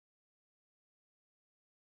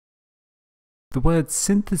The word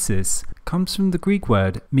synthesis comes from the Greek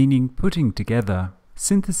word meaning putting together.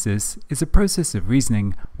 Synthesis is a process of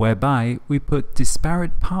reasoning whereby we put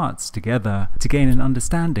disparate parts together to gain an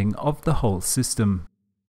understanding of the whole system.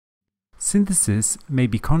 Synthesis may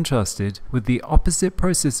be contrasted with the opposite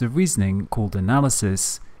process of reasoning called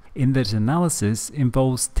analysis, in that analysis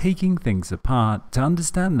involves taking things apart to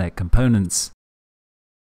understand their components.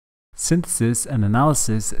 Synthesis and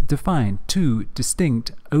analysis define two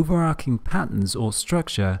distinct, overarching patterns or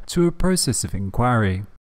structure to a process of inquiry,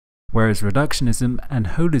 whereas reductionism and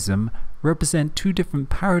holism represent two different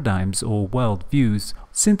paradigms or worldviews.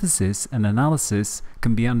 Synthesis and analysis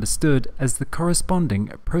can be understood as the corresponding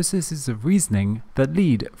processes of reasoning that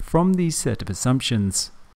lead from these set of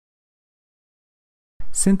assumptions.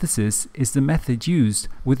 Synthesis is the method used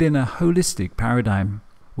within a holistic paradigm.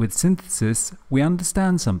 With synthesis, we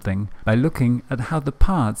understand something by looking at how the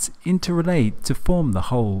parts interrelate to form the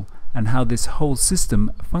whole, and how this whole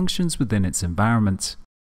system functions within its environment.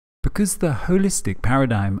 Because the holistic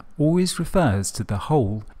paradigm always refers to the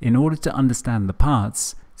whole in order to understand the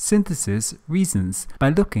parts, synthesis reasons by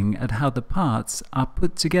looking at how the parts are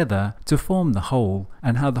put together to form the whole,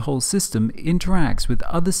 and how the whole system interacts with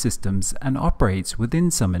other systems and operates within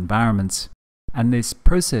some environments. And this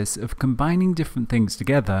process of combining different things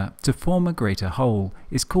together to form a greater whole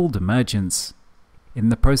is called emergence. In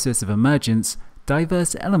the process of emergence,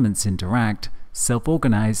 diverse elements interact,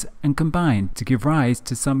 self-organize, and combine to give rise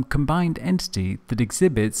to some combined entity that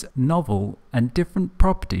exhibits novel and different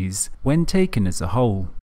properties when taken as a whole.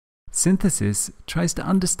 Synthesis tries to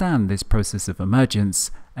understand this process of emergence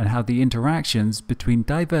and how the interactions between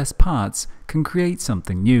diverse parts can create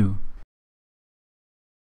something new.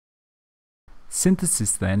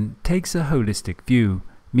 Synthesis then takes a holistic view,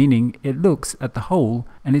 meaning it looks at the whole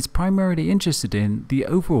and is primarily interested in the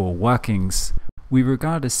overall workings. We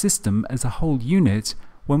regard a system as a whole unit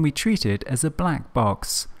when we treat it as a black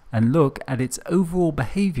box and look at its overall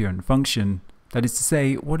behavior and function, that is to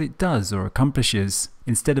say, what it does or accomplishes,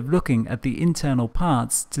 instead of looking at the internal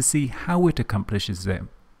parts to see how it accomplishes it.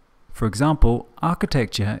 For example,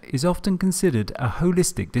 architecture is often considered a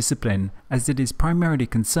holistic discipline, as it is primarily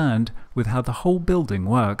concerned with how the whole building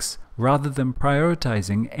works. Rather than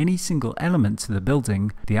prioritizing any single element to the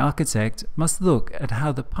building, the architect must look at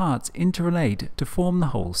how the parts interrelate to form the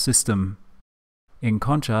whole system. In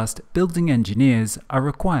contrast, building engineers are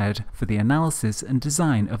required for the analysis and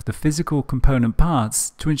design of the physical component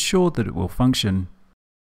parts to ensure that it will function.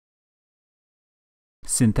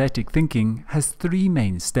 Synthetic thinking has three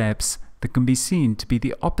main steps that can be seen to be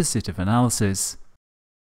the opposite of analysis.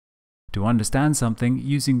 To understand something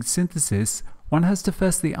using synthesis, one has to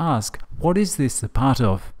firstly ask, what is this a part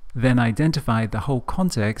of? Then identify the whole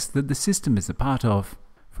context that the system is a part of.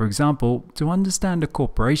 For example, to understand a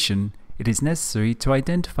corporation, it is necessary to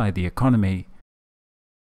identify the economy.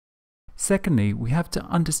 Secondly, we have to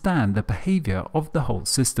understand the behavior of the whole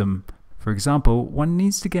system. For example, one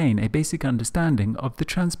needs to gain a basic understanding of the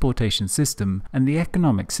transportation system and the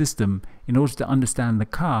economic system in order to understand the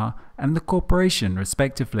car and the corporation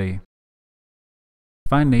respectively.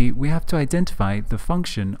 Finally, we have to identify the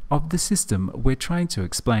function of the system we're trying to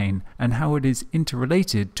explain and how it is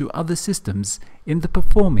interrelated to other systems in the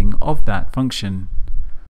performing of that function.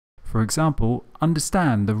 For example,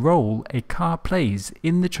 understand the role a car plays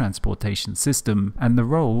in the transportation system and the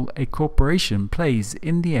role a corporation plays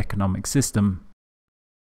in the economic system.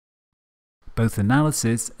 Both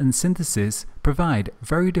analysis and synthesis provide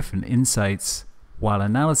very different insights. While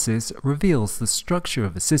analysis reveals the structure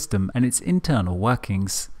of a system and its internal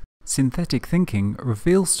workings, synthetic thinking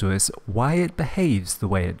reveals to us why it behaves the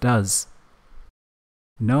way it does.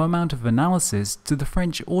 No amount of analysis to the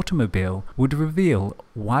French automobile would reveal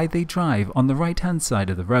why they drive on the right-hand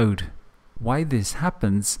side of the road. Why this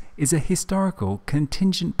happens is a historical,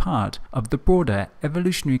 contingent part of the broader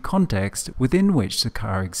evolutionary context within which the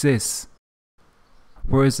car exists.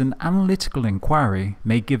 Whereas an analytical inquiry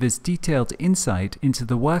may give us detailed insight into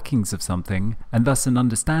the workings of something, and thus an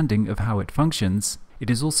understanding of how it functions,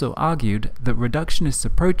 it is also argued that reductionist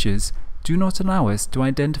approaches do not allow us to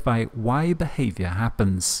identify why behavior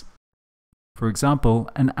happens. For example,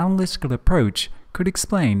 an analytical approach could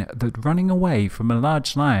explain that running away from a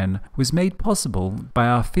large lion was made possible by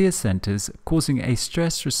our fear centers causing a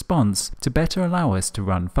stress response to better allow us to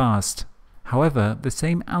run fast. However, the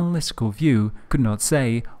same analytical view could not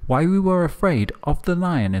say why we were afraid of the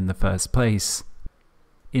lion in the first place.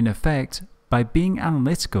 In effect, by being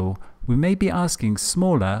analytical, we may be asking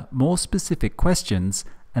smaller, more specific questions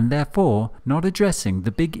and therefore not addressing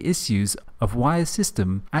the big issues of why a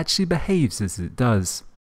system actually behaves as it does.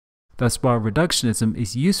 Thus, while reductionism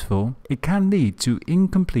is useful, it can lead to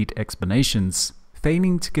incomplete explanations,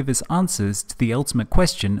 failing to give us answers to the ultimate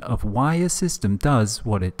question of why a system does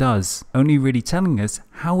what it does, only really telling us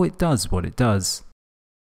how it does what it does.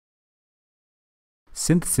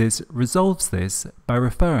 Synthesis resolves this by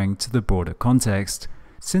referring to the broader context.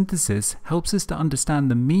 Synthesis helps us to understand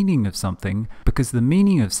the meaning of something because the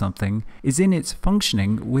meaning of something is in its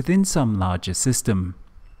functioning within some larger system.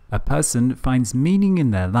 A person finds meaning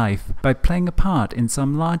in their life by playing a part in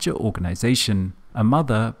some larger organization, a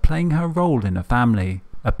mother playing her role in a family,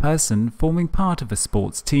 a person forming part of a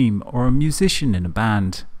sports team, or a musician in a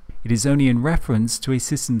band. It is only in reference to a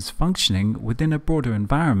system's functioning within a broader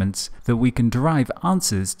environment that we can derive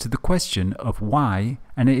answers to the question of why,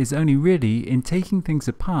 and it is only really in taking things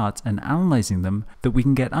apart and analyzing them that we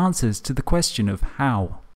can get answers to the question of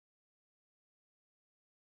how.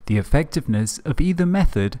 The effectiveness of either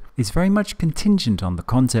method is very much contingent on the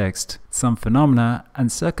context. Some phenomena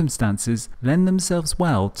and circumstances lend themselves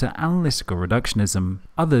well to analytical reductionism,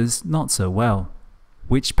 others not so well.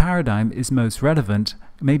 Which paradigm is most relevant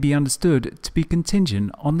may be understood to be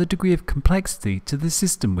contingent on the degree of complexity to the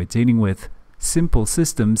system we're dealing with. Simple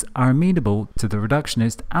systems are amenable to the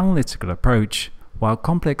reductionist analytical approach, while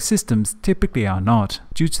complex systems typically are not,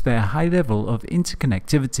 due to their high level of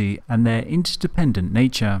interconnectivity and their interdependent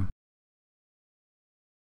nature.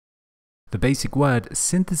 The basic word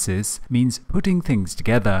synthesis means putting things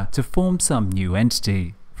together to form some new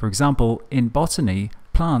entity. For example, in botany,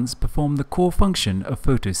 plants perform the core function of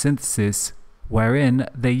photosynthesis, wherein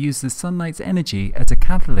they use the sunlight's energy as a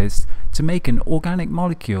catalyst to make an organic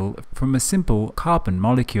molecule from a simple carbon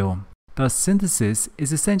molecule. Thus, synthesis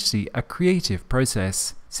is essentially a creative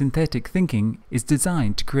process. Synthetic thinking is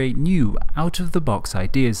designed to create new, out-of-the-box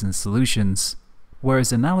ideas and solutions.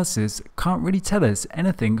 Whereas analysis can't really tell us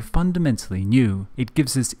anything fundamentally new, it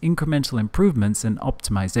gives us incremental improvements and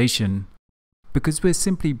optimization. Because we're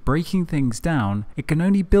simply breaking things down, it can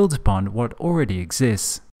only build upon what already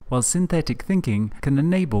exists, while synthetic thinking can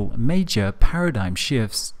enable major paradigm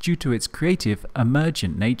shifts due to its creative,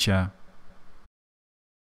 emergent nature.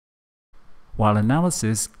 While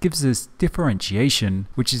analysis gives us differentiation,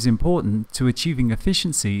 which is important to achieving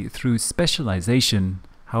efficiency through specialization,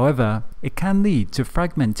 however, it can lead to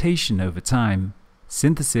fragmentation over time.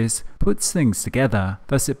 Synthesis puts things together,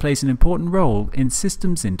 thus it plays an important role in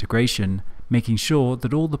systems integration, making sure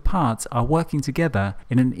that all the parts are working together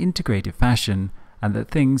in an integrated fashion and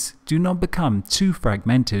that things do not become too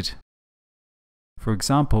fragmented. For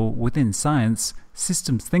example, within science,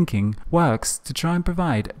 systems thinking works to try and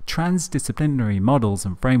provide transdisciplinary models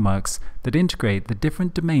and frameworks that integrate the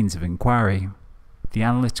different domains of inquiry. The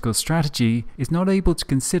analytical strategy is not able to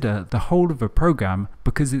consider the whole of a program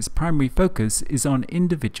because its primary focus is on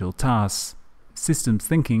individual tasks. Systems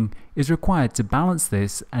thinking is required to balance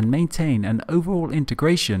this and maintain an overall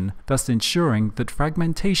integration, thus ensuring that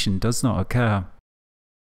fragmentation does not occur.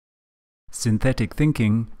 Synthetic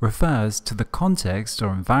thinking refers to the context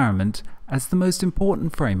or environment as the most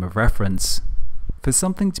important frame of reference. For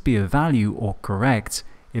something to be of value or correct,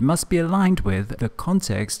 it must be aligned with the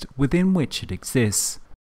context within which it exists.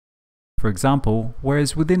 For example,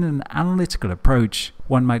 whereas within an analytical approach,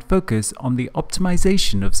 one might focus on the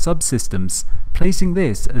optimization of subsystems, placing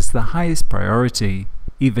this as the highest priority,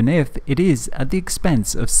 even if it is at the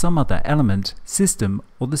expense of some other element, system,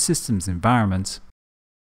 or the system's environment.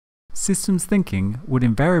 Systems thinking would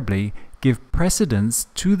invariably give precedence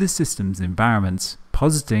to the system's environment,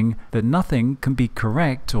 positing that nothing can be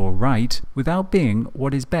correct or right without being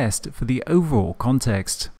what is best for the overall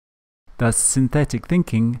context. Thus, synthetic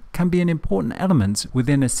thinking can be an important element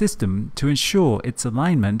within a system to ensure its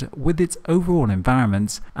alignment with its overall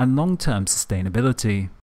environment and long-term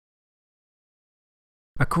sustainability.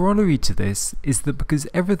 A corollary to this is that because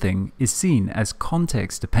everything is seen as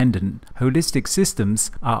context-dependent, holistic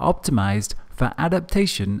systems are optimized for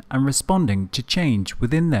adaptation and responding to change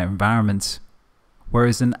within their environment.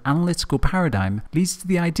 Whereas an analytical paradigm leads to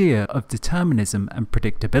the idea of determinism and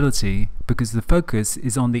predictability because the focus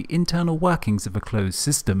is on the internal workings of a closed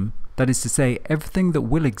system. That is to say, everything that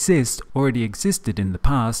will exist already existed in the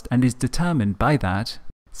past and is determined by that.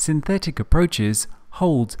 Synthetic approaches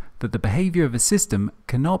hold that the behavior of a system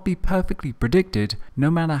cannot be perfectly predicted no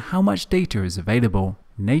matter how much data is available.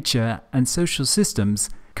 Nature and social systems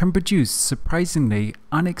can produce surprisingly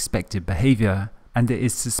unexpected behavior, and it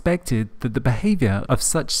is suspected that the behavior of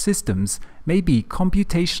such systems may be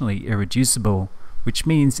computationally irreducible, which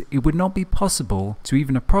means it would not be possible to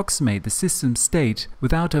even approximate the system's state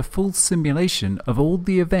without a full simulation of all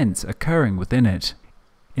the events occurring within it.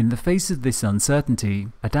 In the face of this uncertainty,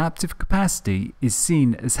 adaptive capacity is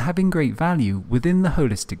seen as having great value within the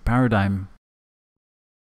holistic paradigm.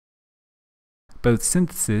 Both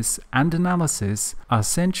synthesis and analysis are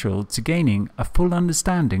central to gaining a full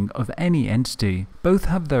understanding of any entity. Both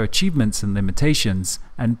have their achievements and limitations,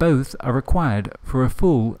 and both are required for a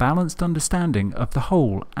full, balanced understanding of the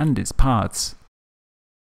whole and its parts.